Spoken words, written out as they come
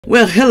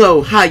Well,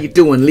 hello, how you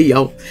doing,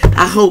 Leo?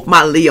 I hope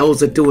my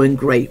Leos are doing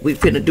great. We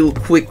finna do a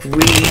quick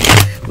read.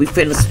 We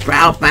finna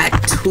sprout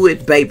back to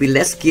it, baby.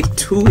 Let's get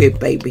to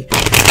it, baby.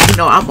 You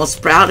know, I'm gonna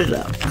sprout it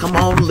up. Come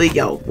on,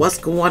 Leo. What's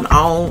going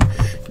on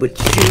with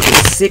you,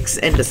 the 6th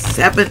and the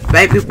 7th,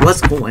 baby?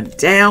 What's going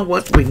down?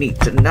 What we need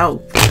to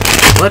know?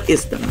 What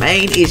is the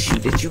main issue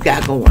that you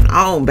got going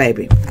on,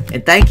 baby?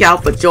 And thank y'all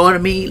for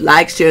joining me.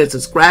 Like, share, and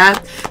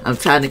subscribe. I'm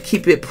trying to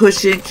keep it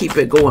pushing, keep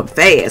it going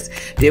fast.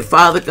 Dear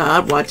Father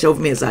God, watch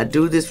over me as I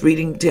do this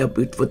reading to help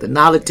you with the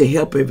knowledge to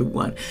help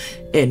everyone.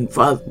 And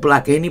Father,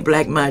 block any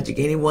black magic,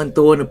 anyone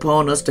throwing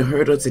upon us to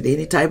hurt us in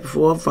any type of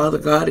form, Father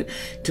God,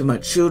 to my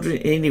children,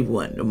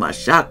 anyone, to my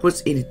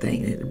chakras,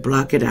 anything. And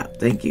block it out.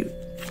 Thank you.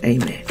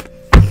 Amen.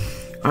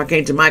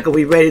 Archangel Michael,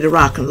 we ready to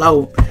rock and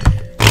load?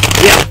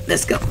 Yeah,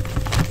 let's go.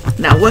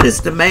 Now, what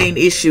is the main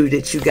issue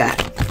that you got?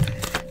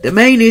 The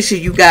main issue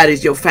you got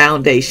is your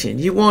foundation.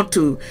 You're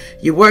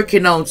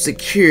working on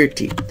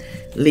security,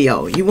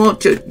 Leo. You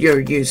want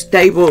you're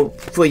stable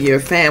for your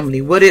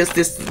family. What is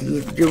this?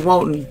 You're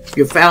wanting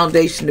your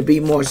foundation to be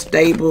more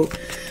stable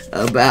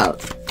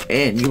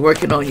and you're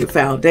working on your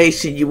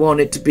foundation. You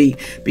want it to be,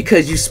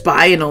 because you're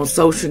spying on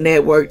social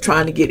network,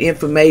 trying to get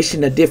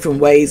information of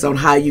different ways on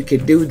how you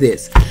can do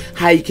this,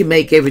 how you can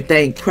make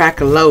everything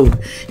crack a load,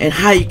 and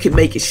how you can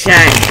make it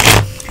shine.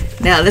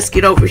 Now, let's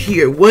get over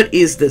here. What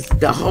is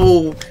the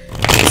whole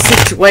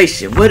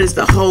situation? What is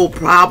the whole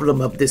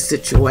problem of this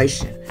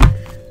situation?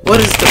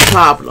 What is the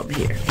problem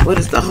here? What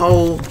is the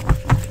whole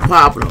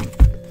problem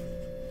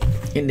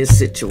in this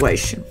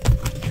situation?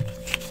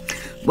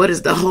 What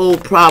is the whole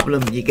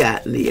problem you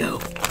got, Leo?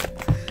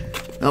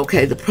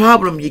 Okay, the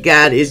problem you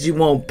got is you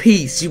want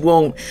peace, you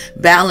want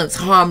balance,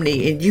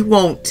 harmony, and you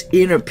want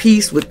inner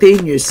peace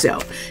within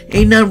yourself.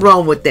 Ain't nothing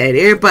wrong with that.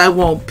 Everybody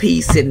want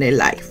peace in their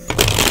life.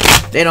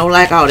 They don't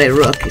like all that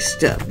ruckus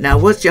stuff. Now,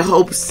 what's your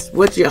hopes?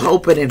 What you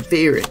hoping and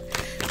fearing?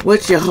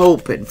 What you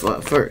hoping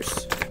for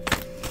first?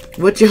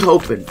 What you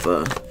hoping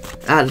for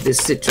out of this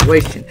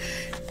situation?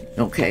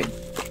 Okay,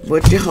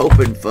 what you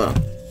hoping for?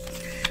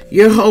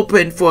 You're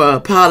hoping for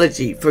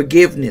apology,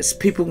 forgiveness.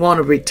 People want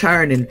to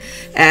return and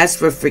ask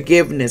for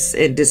forgiveness.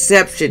 And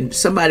deception,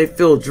 somebody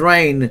feel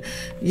drained.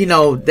 You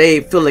know,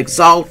 they feel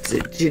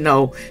exalted. You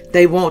know,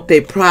 they want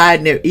their pride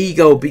and their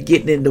ego be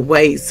getting in the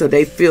way, so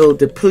they feel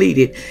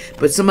depleted.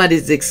 But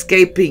somebody's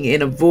escaping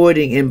and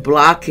avoiding and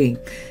blocking.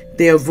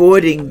 They're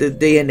avoiding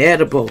the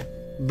inedible.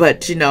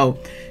 But, you know,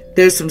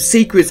 there's some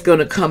secrets going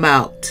to come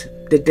out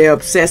that they're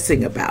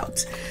obsessing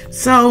about.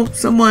 So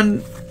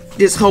someone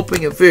just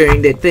hoping and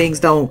fearing that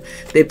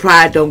their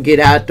pride don't get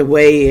out the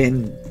way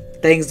and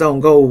things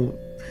don't go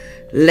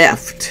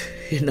left.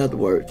 In other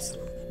words,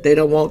 they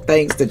don't want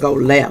things to go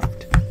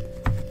left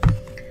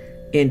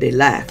in their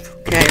life.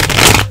 Okay,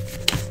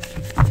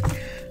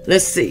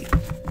 let's see.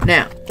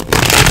 Now,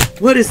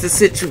 what is the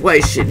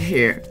situation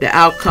here? The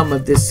outcome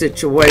of this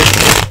situation,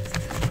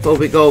 before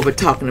we go over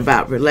talking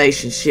about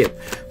relationship.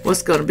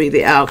 What's going to be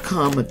the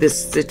outcome of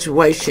this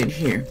situation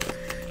here?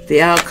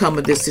 The outcome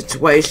of this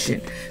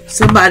situation.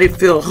 Somebody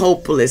feel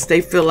hopeless.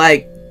 They feel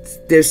like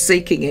they're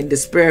sinking in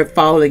despair,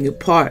 falling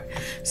apart.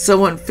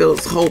 Someone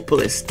feels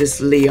hopeless,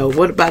 this Leo.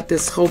 What about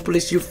this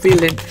hopeless? You're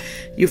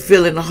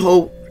feeling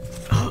hope.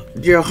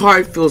 Your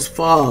heart feels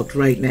fogged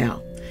right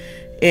now.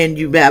 And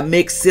you have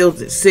mixed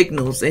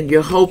signals, and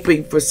you're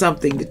hoping for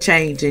something to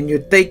change, and you're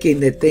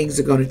thinking that things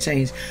are going to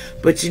change.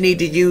 But you need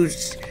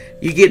to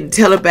you're getting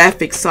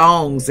telepathic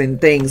songs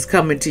and things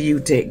coming to you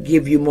to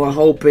give you more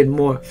hope and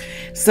more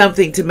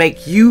something to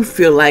make you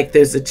feel like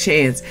there's a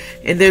chance.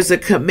 And there's a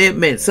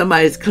commitment.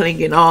 Somebody's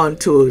clinging on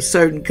to a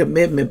certain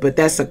commitment, but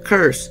that's a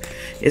curse.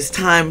 It's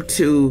time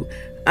to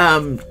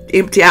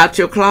empty out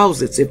your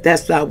closets. If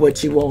that's not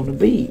what you want to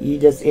be, you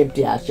just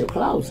empty out your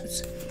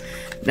closets.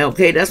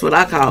 Okay, that's what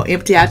I call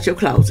empty out your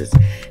closets.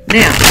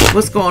 Now,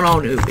 what's going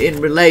on in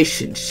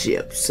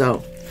relationships?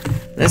 So,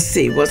 let's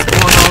see what's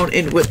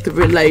going on with the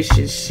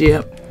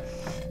relationship.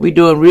 We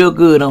doing real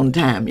good on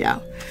time,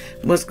 y'all.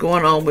 What's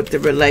going on with the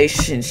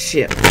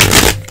relationship?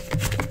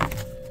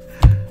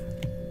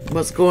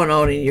 What's going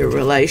on in your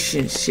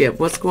relationship?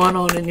 What's going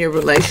on in your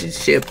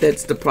relationship?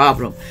 That's the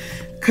problem.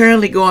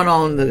 Currently going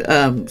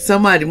on,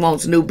 somebody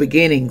wants new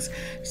beginnings.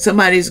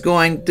 Somebody's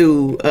going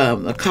through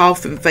a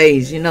coffin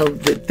phase. You know,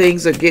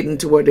 things are getting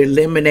to where they're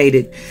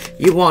eliminated.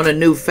 You want a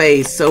new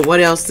phase. So what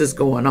else is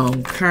going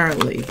on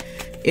currently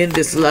in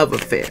this love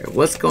affair?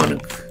 What's going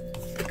to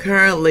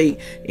currently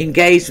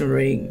engagement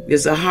ring?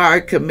 There's a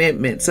hard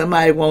commitment.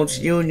 Somebody wants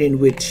union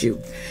with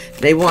you.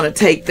 They want to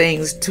take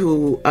things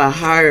to a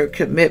higher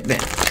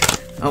commitment.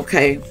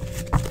 Okay,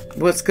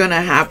 what's going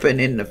to happen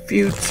in the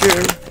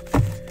future?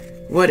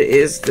 What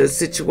is the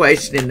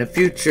situation in the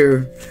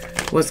future?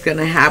 What's going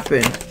to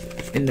happen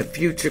in the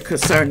future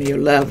concerning your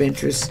love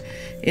interest?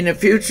 In the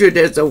future,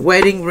 there's a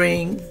wedding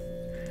ring.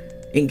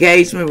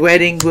 Engagement,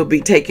 wedding will be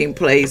taking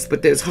place,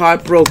 but there's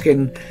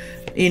heartbroken.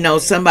 You know,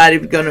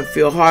 somebody's going to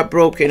feel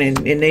heartbroken, and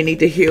they need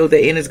to heal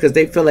their innards because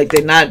they feel like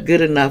they're not good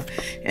enough,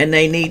 and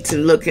they need to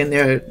look in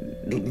their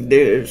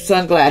their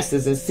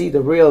sunglasses and see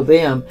the real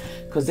them,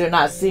 because they're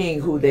not seeing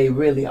who they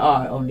really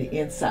are on the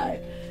inside.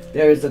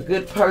 There is a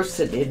good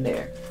person in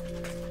there.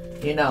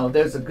 You know,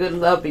 there's a good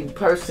loving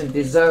person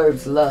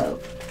deserves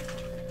love.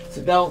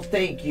 So don't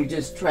think you're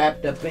just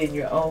trapped up in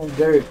your own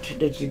dirt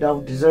that you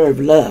don't deserve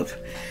love.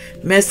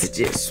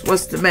 Messages.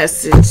 What's the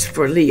message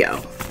for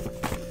Leo?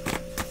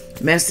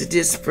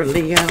 Messages for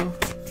Leo.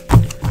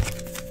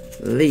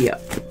 Leo.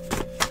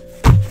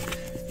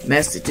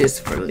 Messages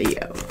for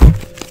Leo.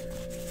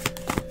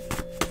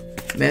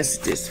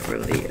 Messages for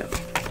Leo.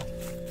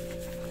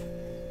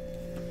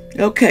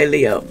 Okay,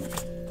 Leo.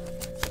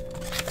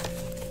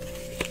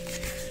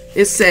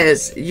 It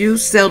says, you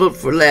settled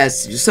for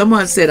less.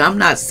 Someone said, I'm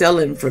not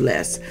selling for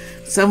less.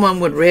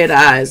 Someone with red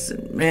eyes,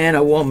 man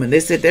or woman,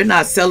 they said they're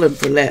not selling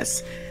for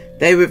less.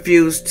 They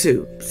refuse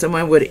to.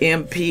 Someone with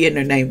MP in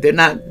their name.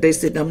 They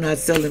said, I'm not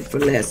selling for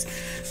less.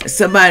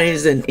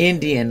 Somebody's an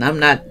Indian.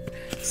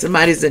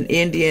 Somebody's an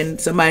Indian.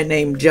 Somebody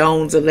named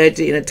Jones, alleged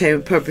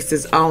entertainment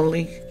purposes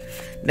only.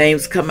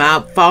 Names come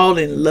out. Fall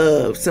in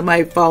love.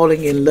 Somebody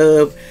falling in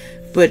love,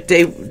 but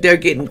they're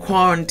getting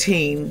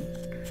quarantined.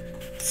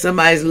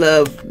 Somebody's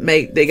love,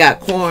 they got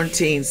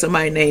quarantined.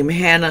 Somebody named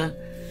Hannah.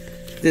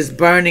 This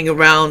burning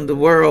around the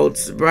world,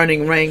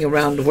 burning ring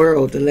around the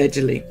world,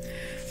 allegedly.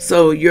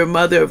 So your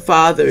mother or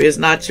father is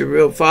not your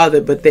real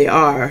father, but they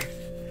are.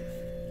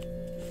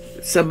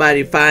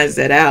 Somebody finds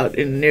that out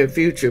in the near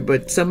future,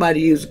 but somebody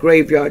used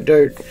graveyard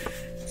dirt,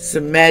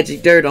 some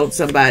magic dirt on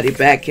somebody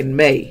back in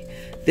May.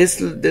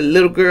 The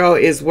little girl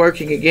is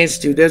working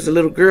against you. There's a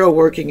little girl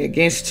working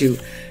against you.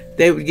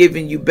 They were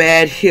giving you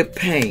bad hip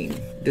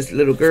pain. This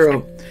little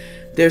girl.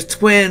 There's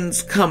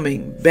twins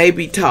coming.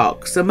 Baby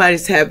talk.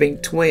 Somebody's having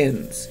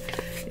twins.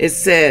 It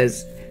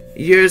says,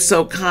 you're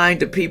so kind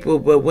to people,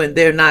 but when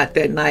they're not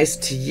that nice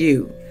to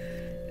you,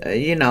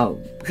 you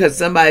know, because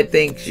somebody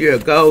thinks you're a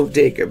gold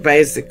digger,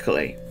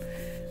 basically.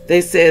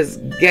 They says,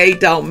 gay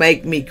don't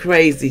make me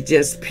crazy,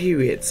 just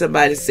period.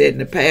 Somebody said in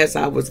the past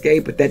I was gay,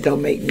 but that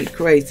don't make me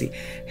crazy.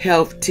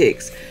 Health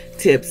tips.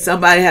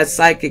 Somebody has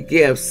psychic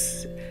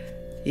gifts,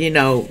 you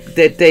know,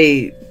 that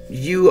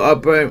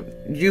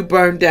you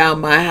burned down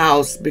my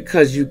house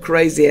because you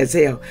crazy as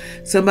hell.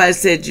 Somebody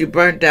said you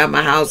burned down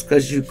my house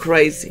because you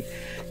crazy.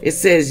 It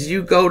says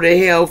you go to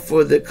hell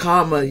for the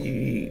karma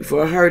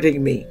for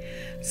hurting me.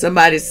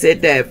 Somebody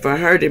said that for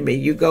hurting me.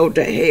 You go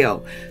to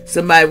hell.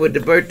 Somebody with the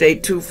birthday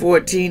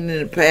 214 in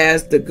the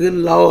past, the good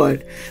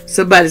Lord.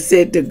 Somebody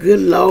said the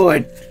good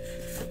Lord.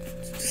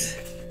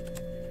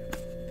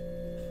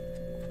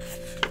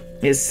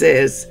 It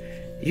says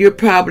you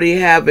probably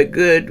have a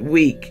good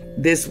week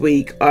this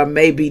week, or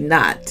maybe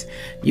not.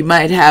 You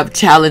might have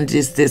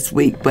challenges this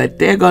week, but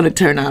they're going to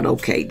turn out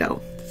okay,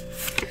 though.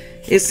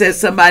 It says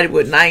somebody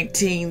with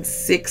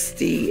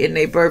 1960 in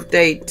their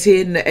birthday,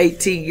 10 to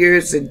 18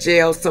 years in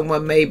jail.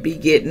 Someone may be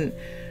getting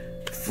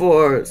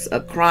for a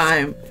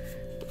crime.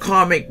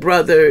 Karmic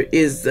brother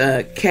is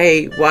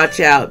K. Watch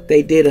out.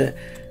 They did a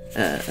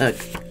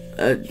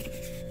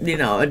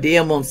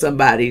DM on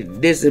somebody.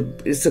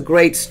 It's a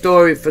great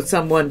story for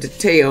someone to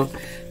tell.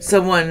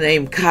 Someone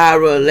named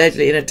Kyra,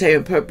 allegedly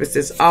entertainment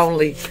purposes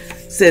only,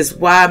 says,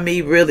 why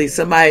me really?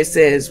 Somebody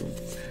says,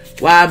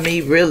 why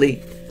me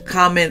really?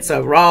 Comments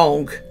are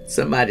wrong.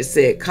 Somebody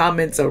said,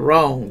 comments are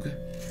wrong.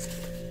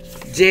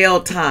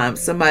 Jail time.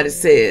 Somebody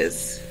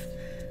says,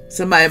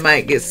 somebody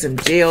might get some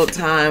jail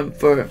time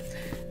for,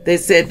 they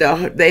said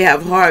they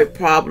have heart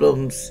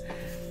problems.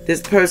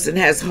 This person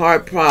has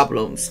heart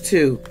problems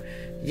too.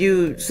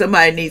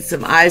 Somebody needs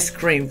some ice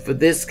cream for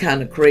this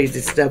kind of crazy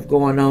stuff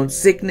going on.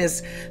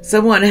 Sickness.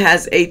 Someone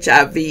has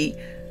HIV.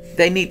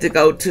 They need to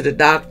go to the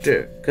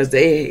doctor because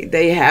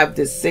they have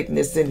this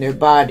sickness in their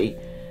body.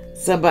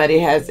 Somebody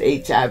has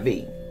HIV.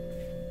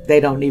 They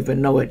don't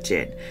even know it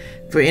yet.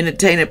 For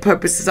entertainment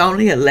purposes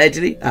only,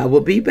 allegedly. I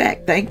will be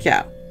back. Thank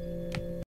y'all.